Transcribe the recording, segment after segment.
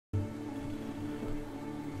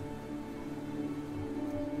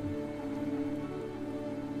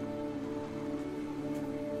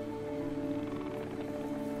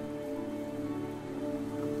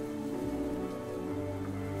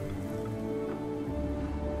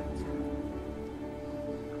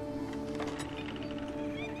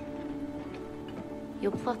You're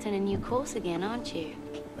plotting a new course again, aren't you?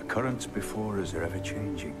 The currents before us are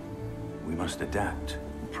ever-changing. We must adapt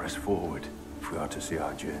and press forward if we are to see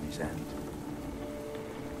our journey's end.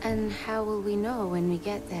 And how will we know when we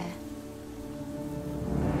get there?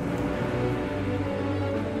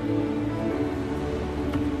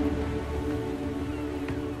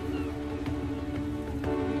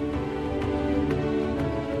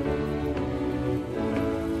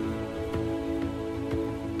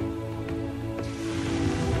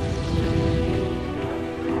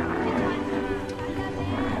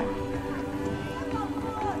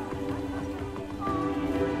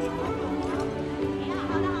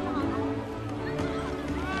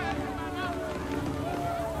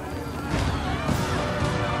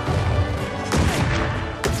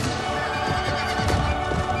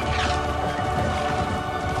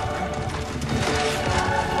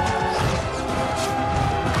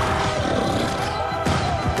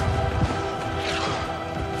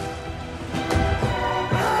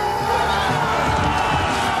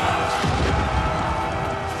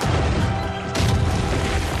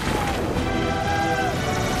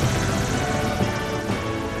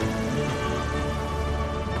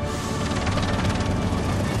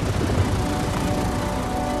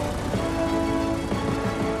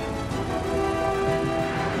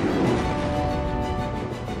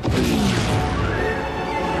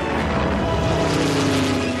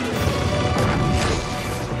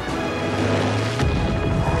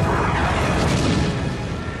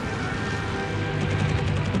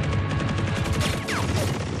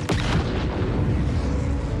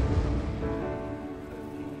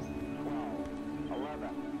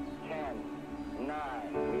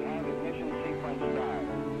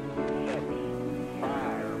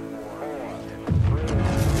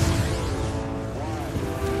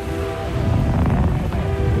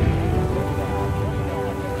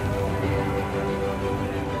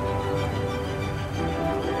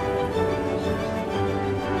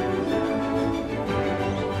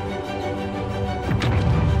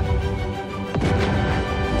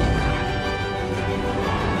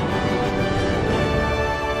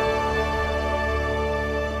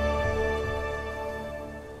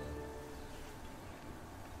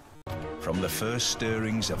 From the first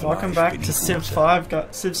stirrings of Welcome life back to Civ 5,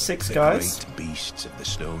 Civ 6, guys. The great beasts of the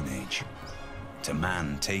Stone Age. To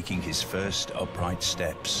man taking his first upright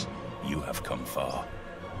steps, you have come far.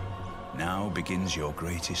 Now begins your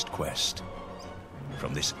greatest quest.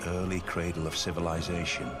 From this early cradle of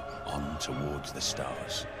civilization on towards the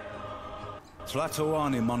stars.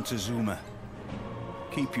 Tlatoani Montezuma.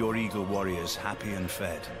 Keep your eagle warriors happy and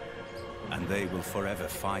fed, and they will forever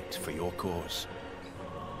fight for your cause.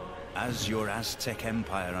 As your Aztec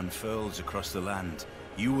empire unfurls across the land,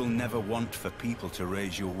 you will never want for people to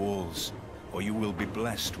raise your walls, or you will be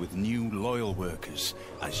blessed with new loyal workers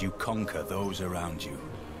as you conquer those around you.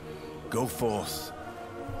 Go forth.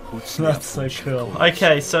 That's so cool.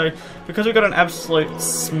 Okay, so because we got an absolute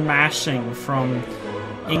smashing from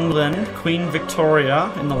England, Queen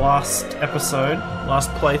Victoria in the last episode, last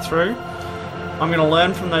playthrough, I'm going to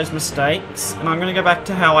learn from those mistakes, and I'm going to go back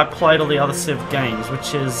to how I played all the other Civ games,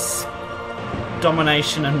 which is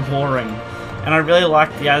domination and warring. And I really like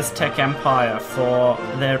the Aztec Empire for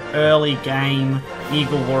their early game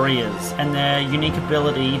Eagle Warriors and their unique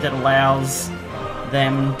ability that allows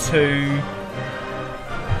them to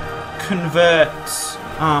convert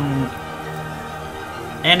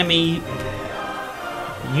enemy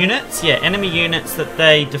units, enemy units that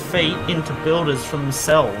they defeat into builders for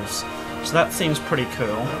themselves. So that seems pretty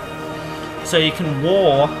cool. So you can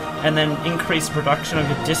war and then increase production of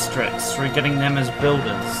your districts through getting them as builders.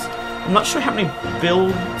 I'm not sure how many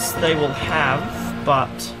builds they will have,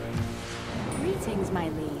 but... Greetings, my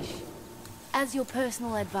liege. As your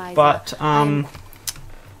personal advisor... But,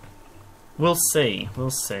 we'll see.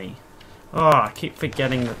 We'll see. Oh, I keep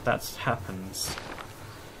forgetting that that happens.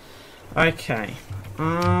 Okay.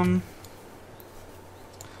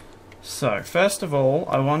 So, first of all,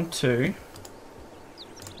 I want to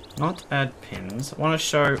not add pins. I want to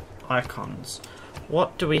show icons.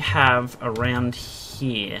 What do we have around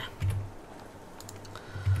here?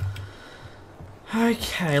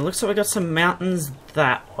 Okay, looks like we got some mountains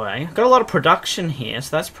that way. Got a lot of production here,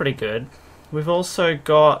 so that's pretty good. We've also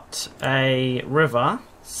got a river,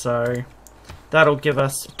 so that'll give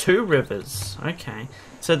us 2 rivers. Okay,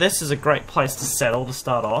 so this is a great place to settle to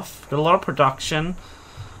start off. Got a lot of production.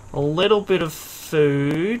 A little bit of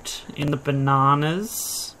food in the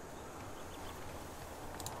bananas.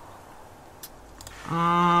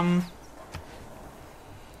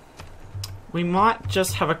 We might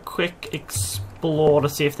just have a quick explore to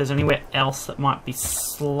see if there's anywhere else that might be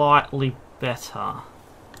slightly better.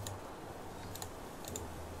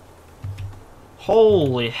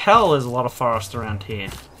 Holy hell, there's a lot of forest around here.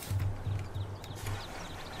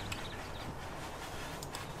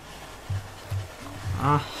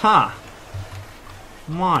 Aha!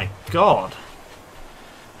 My god.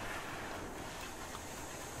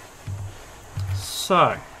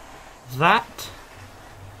 So, that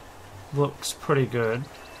looks pretty good.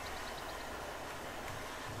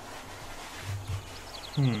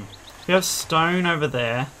 We have stone over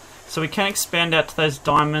there. So we can expand out to those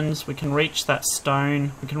diamonds, we can reach that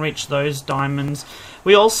stone, we can reach those diamonds.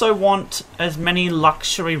 We also want as many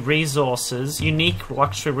luxury resources, unique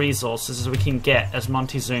luxury resources as we can get as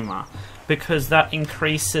Montezuma, because that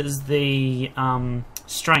increases the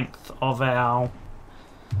strength of our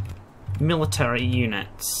military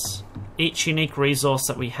units. Each unique resource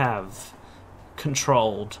that we have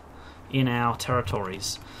controlled in our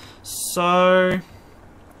territories. So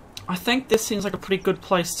I think this seems like a pretty good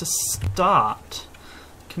place to start.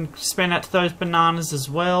 Can expand out to those bananas as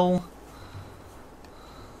well.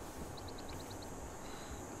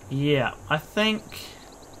 Yeah, I think...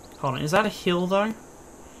 Hold on, is that a hill though?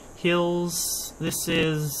 Hills, this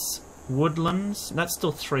is woodlands. That's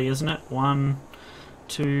still 3, isn't it? 1,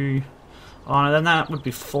 2... Oh no, then that would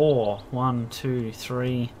be 4. 1, 2,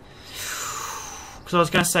 3... Because I was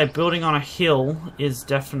going to say, building on a hill is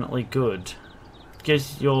definitely good.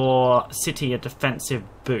 Gives your city a defensive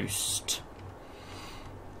boost.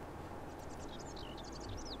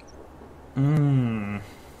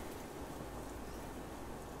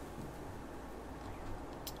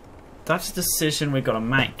 That's a decision we've got to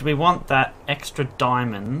make. Do we want that extra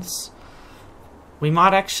diamonds? We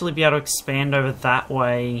might actually be able to expand over that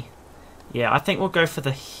way. Yeah, I think we'll go for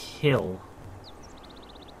the hill.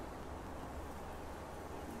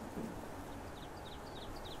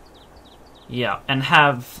 Yeah, and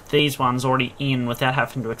have these ones already in without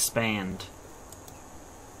having to expand.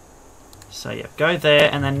 So yeah, go there,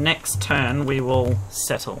 and then next turn we will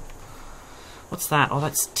settle. What's that? Oh,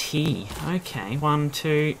 that's tea. Okay, 1,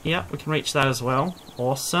 2... Yep, we can reach that as well.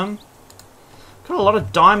 Awesome. Got a lot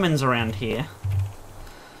of diamonds around here.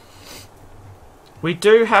 We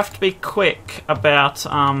do have to be quick about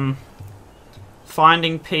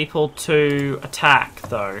finding people to attack,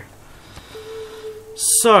 though.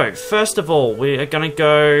 So, first of all, we are going to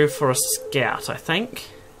go for a scout, I think.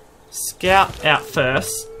 Scout out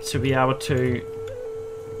first to be able to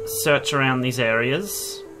search around these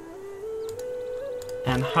areas.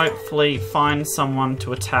 And hopefully find someone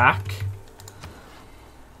to attack.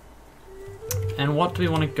 And what do we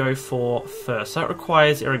want to go for first? That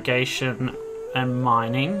requires irrigation and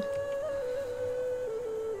mining.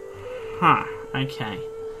 Huh, okay.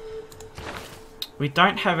 We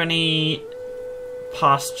don't have any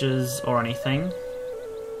pastures or anything.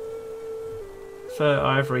 Fur,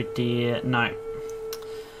 ivory, deer, no.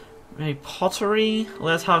 Maybe pottery?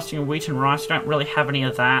 Allows harvesting of wheat and rice. We don't really have any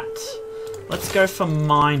of that. Let's go for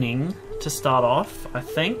mining to start off, I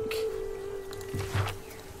think.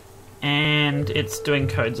 And it's doing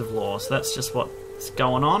codes of law, so that's just what's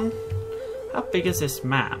going on. How big is this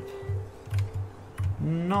map?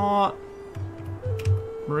 Not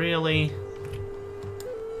really.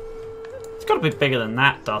 It's got to be bigger than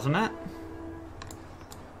that, doesn't it?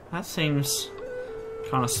 That seems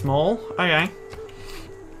kind of small. Okay.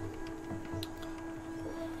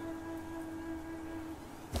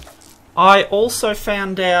 I also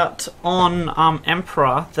found out on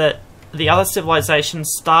Emperor that the other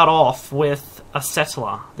civilizations start off with a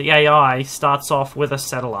settler. The AI starts off with a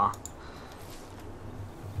settler.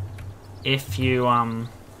 If you,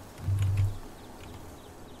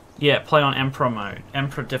 yeah, play on Emperor mode.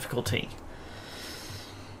 Emperor difficulty.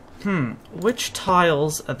 Which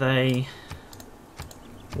tiles are they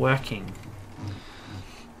working?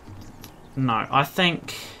 No, I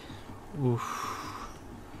think... Oof.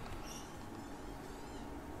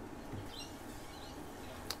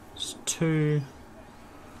 It's 2...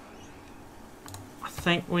 I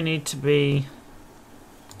think we need to be...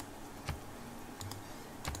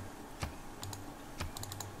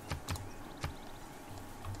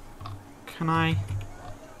 Can I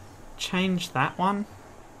change that one?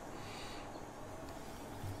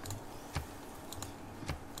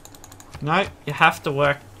 No, you have to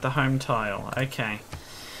work the home tile. Okay.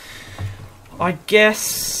 I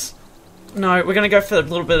guess... No, we're going to go for a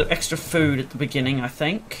little bit of extra food at the beginning, I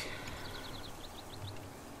think.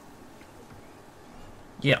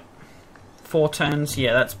 Yep. 4 turns,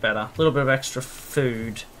 yeah, that's better. A little bit of extra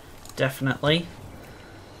food, definitely.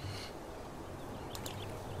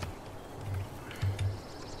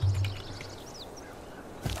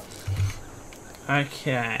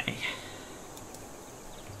 Okay.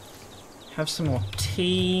 Have some more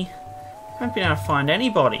tea. Haven't been able to find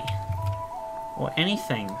anybody. Or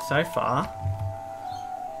anything so far.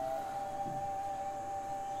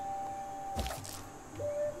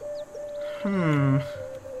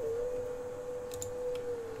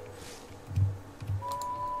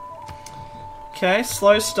 Okay,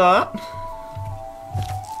 slow start.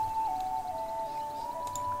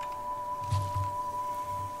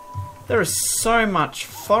 There is so much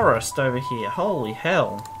forest over here. Holy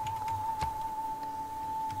hell.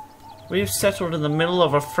 We've settled in the middle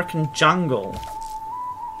of a frickin' jungle.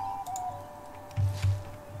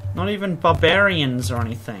 Not even barbarians or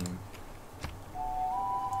anything.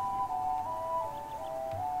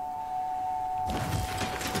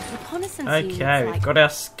 Okay, we've got our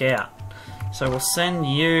scout. So we'll send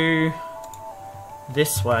you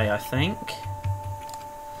this way, I think.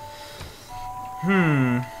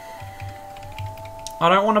 I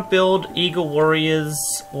don't want to build Eagle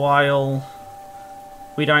Warriors while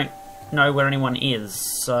we don't know where anyone is.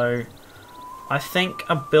 So I think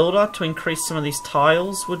a builder to increase some of these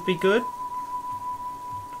tiles would be good.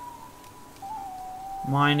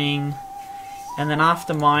 Mining. And then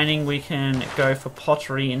after mining we can go for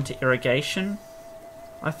pottery into irrigation,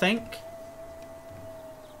 I think.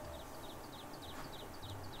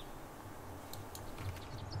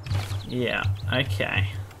 Yeah, okay.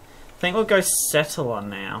 I think we'll go settler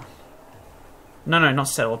now. No, not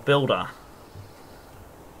settler, builder.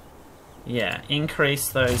 Yeah, increase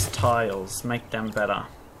those tiles, make them better.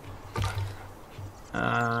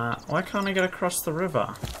 Why can't I get across the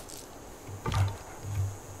river?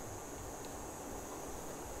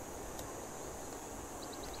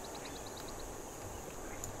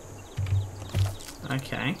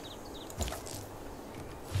 Okay.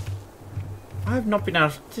 I have not been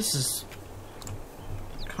able to... This is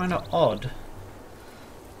kind of odd.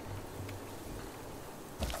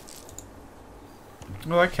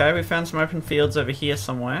 Oh, okay, we found some open fields over here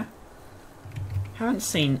somewhere. Haven't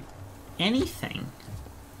seen anything.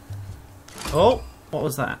 Oh, what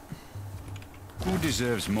was that? Who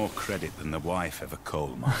deserves more credit than the wife of a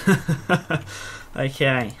coal mine?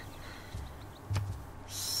 Okay.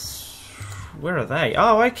 Where are they?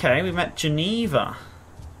 Oh, okay, we met Geneva.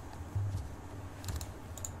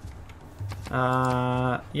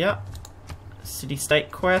 Yep.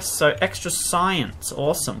 City-state quest. So, extra science.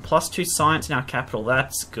 Awesome. +2 science in our capital.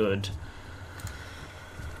 That's good.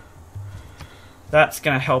 That's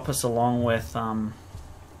going to help us along with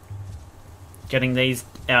getting these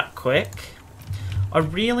out quick. I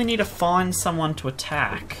really need to find someone to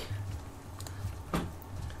attack.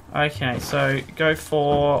 Okay, so go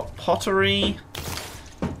for pottery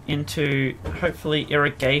into hopefully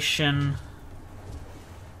irrigation.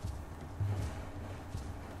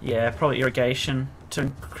 Yeah, probably irrigation to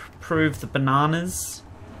improve the bananas.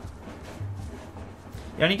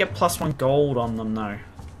 You only get +1 gold on them though.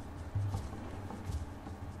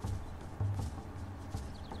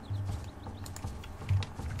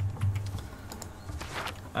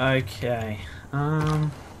 Okay.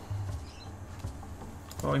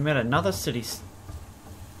 Well, we met another city.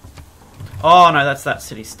 Oh no, that's that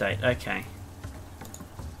city-state. Okay.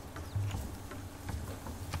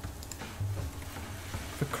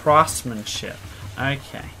 For craftsmanship.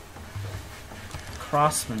 Okay.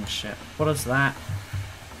 Craftsmanship. What is that?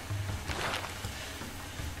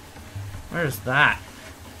 Where is that?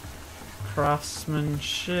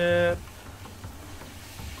 Craftsmanship.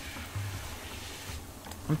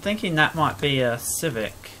 I'm thinking that might be a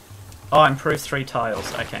civic. Oh, improve 3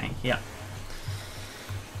 tiles. Okay, yeah.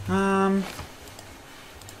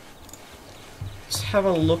 Let's have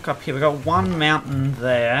a look up here. We've got one mountain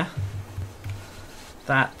there.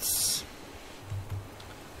 That's...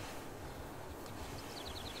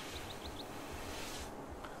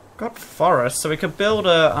 got forest, so we could build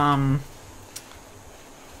a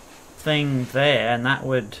thing there, and that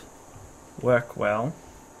would work well.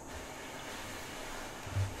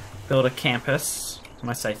 Build a campus. When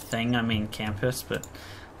I say thing, I mean campus, but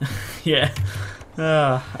yeah.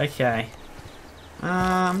 Okay.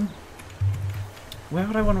 Where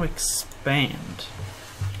would I want to expand?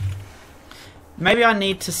 Maybe I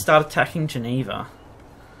need to start attacking Geneva.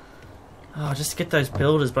 Oh, just to get those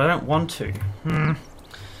builders, but I don't want to.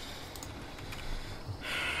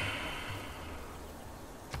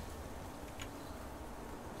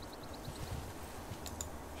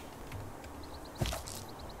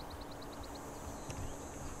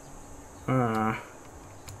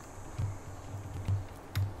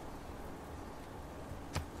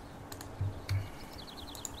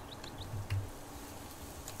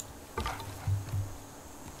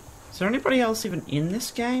 Is there anybody else even in this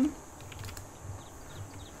game?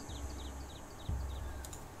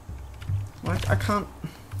 I can't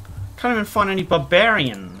even find any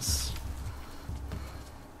barbarians.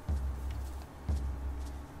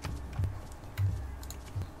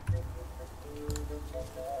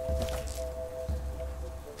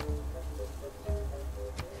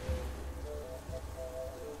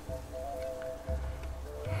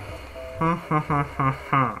 Ha ha ha ha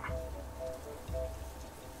ha.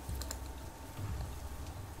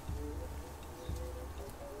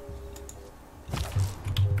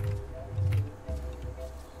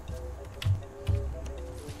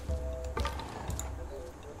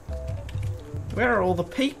 Where are all the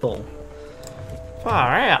people?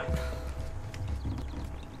 Far out.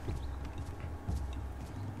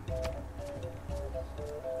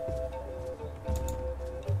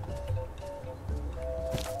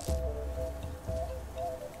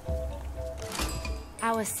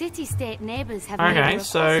 Our city-state neighbors have made a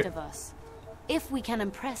request of us. If we can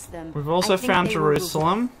impress them, we've also found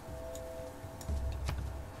Jerusalem.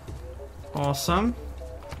 Awesome.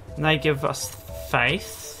 And they give us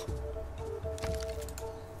faith.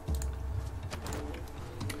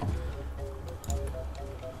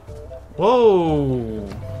 Whoa!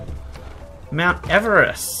 Mount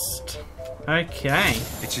Everest. Okay.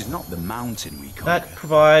 It is not the mountain we conquer. That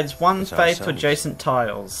provides one It's faith to ourselves. adjacent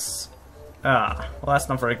tiles. Ah, well that's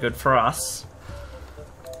not very good for us.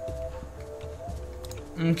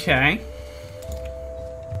 Okay.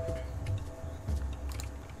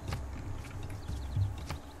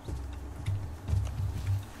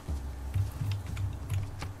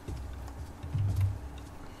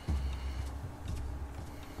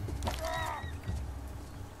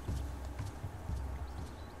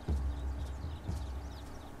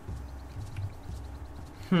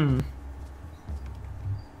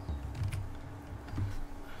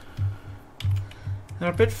 They're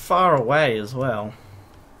a bit far away as well.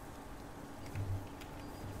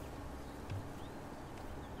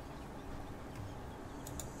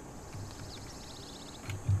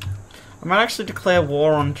 I might actually declare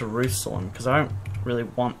war on Jerusalem because I don't really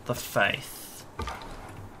want the faith.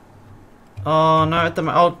 Oh no,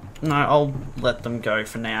 I'll let them go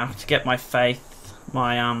for now to get my faith,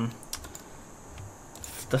 my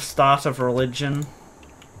the start of religion.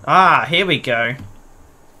 Ah, here we go.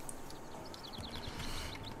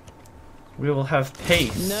 We will have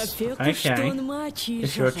peace. Okay.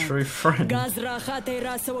 If you're a true friend.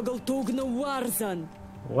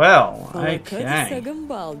 Well, okay.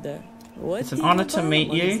 It's an honor to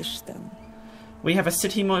meet you. We have a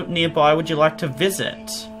city nearby. Would you like to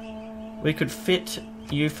visit? We could fit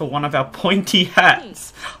you for one of our pointy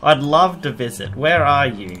hats. I'd love to visit. Where are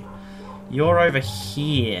you? You're over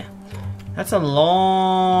here. That's a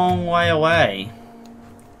long way away.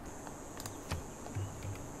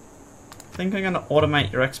 I think I'm going to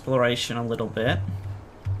automate your exploration a little bit.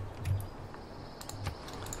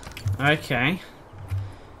 Okay.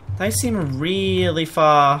 They seem really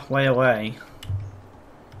far way away.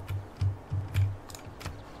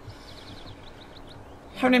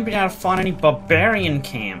 Haven't even been able to find any barbarian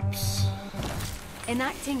camps.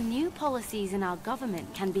 Enacting new policies in our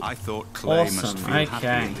government can be... I thought Clay must Awesome, feel happy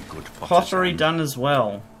okay. in the good potter's Pottery hand. done as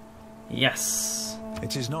well. Yes.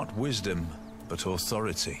 It is not wisdom, but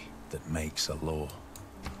authority that makes a law.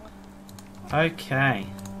 Okay.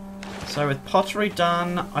 So with pottery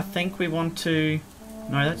done, I think we want to...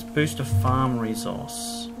 No, that's boost a farm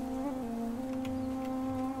resource.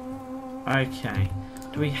 Okay.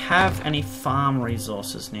 Do we have any farm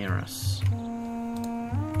resources near us?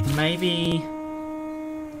 Maybe...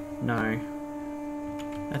 No.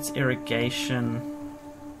 That's irrigation.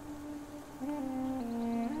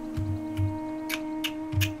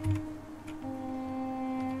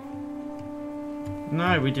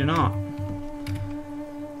 No, we do not.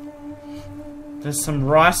 There's some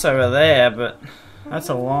rice over there, but that's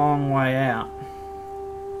a long way out.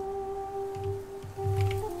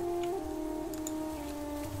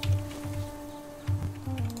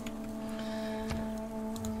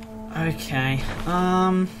 Okay,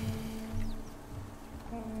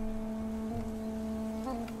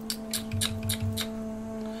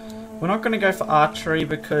 we're not going to go for archery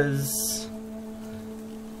because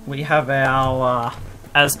we have our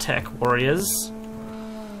Aztec warriors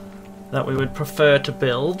that we would prefer to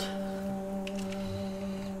build.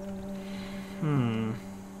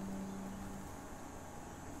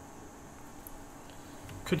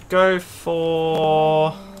 Could go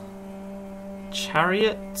for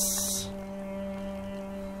chariots,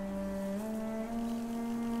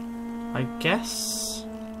 I guess.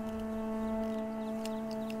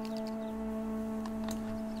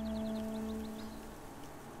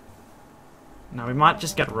 No, we might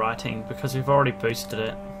just get writing because we've already boosted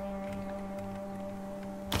it.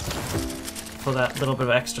 for that little bit of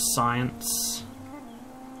extra science.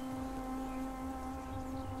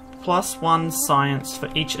 +1 science for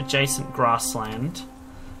each adjacent grassland.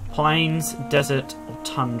 Plains, desert, or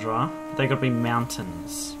tundra. They gotta be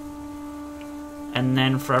mountains. And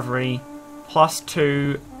then for every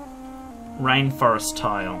 +2 rainforest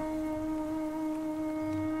tile.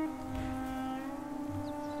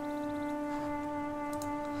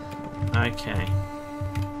 Okay.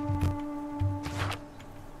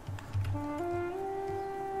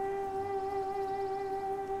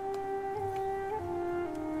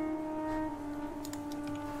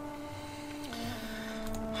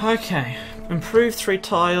 Okay. Improve 3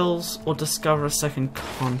 tiles or discover a second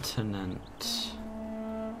continent.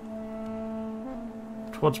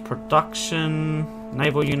 Towards production,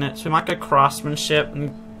 naval units. We might go craftsmanship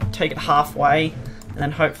and take it halfway and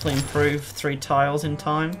then hopefully improve 3 tiles in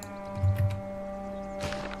time.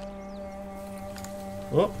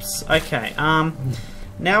 Whoops. Okay.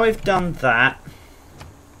 Now we've done that.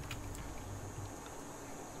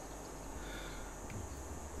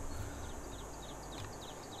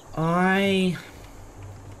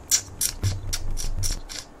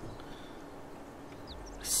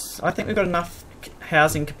 I think we've got enough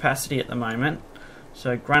housing capacity at the moment.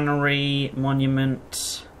 So granary,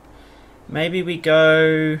 monument. Maybe we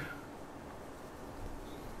go.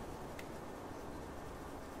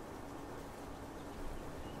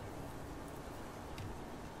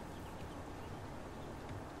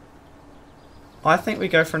 I think we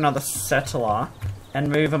go for another settler and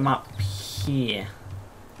move them up here.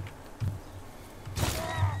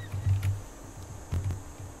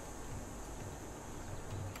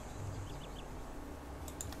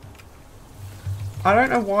 I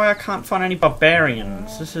don't know why I can't find any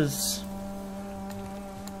barbarians. This is...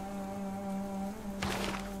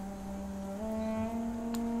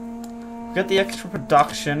 we got the extra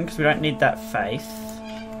production because we don't need that faith.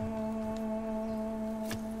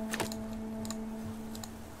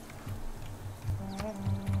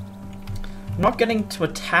 I'm not getting to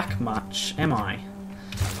attack much, am I?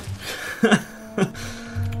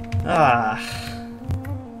 Ah.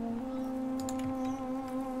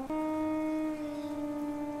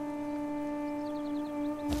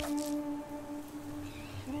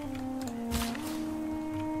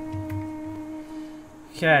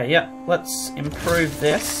 Okay, yeah, let's improve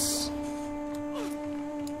this.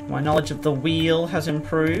 My knowledge of the wheel has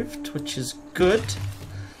improved, which is good.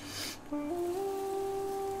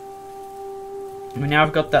 We now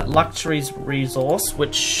have got that luxuries resource,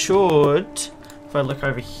 which should, if I look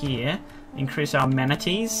over here, increase our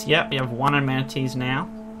amenities. Yep, we have 1 amenities now.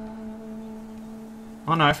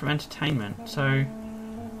 Oh no, from entertainment. So,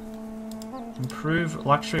 improve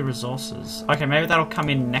luxury resources. Okay, maybe that'll come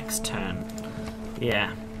in next turn.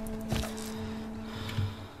 Yeah.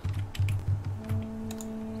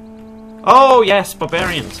 Oh yes,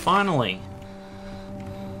 barbarians, finally.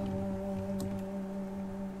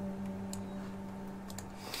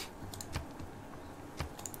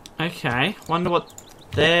 Okay, wonder what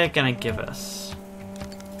they're gonna give us.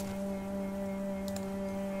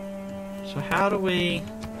 So how do we...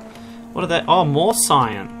 what are they... oh, more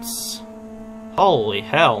science. Holy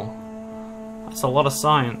hell. That's a lot of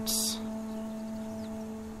science.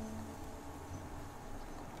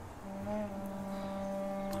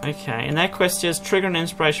 Okay, and their quest is trigger an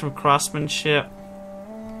inspiration for craftsmanship.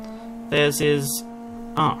 Theirs is...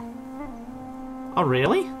 oh. Oh,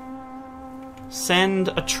 really? Send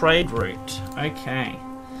a trade route. Okay.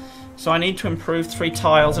 So I need to improve 3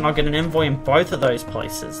 tiles and I'll get an envoy in both of those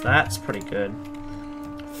places. That's pretty good.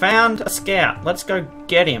 Found a scout. Let's go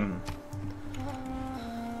get him.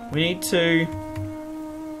 We need to...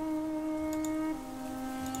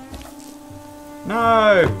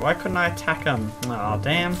 no! Why couldn't I attack him? Oh,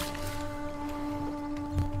 damn.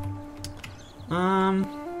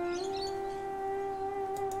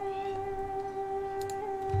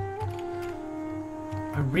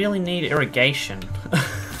 I really need irrigation.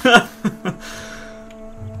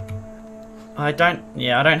 I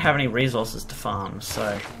don't have any resources to farm,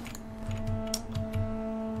 so...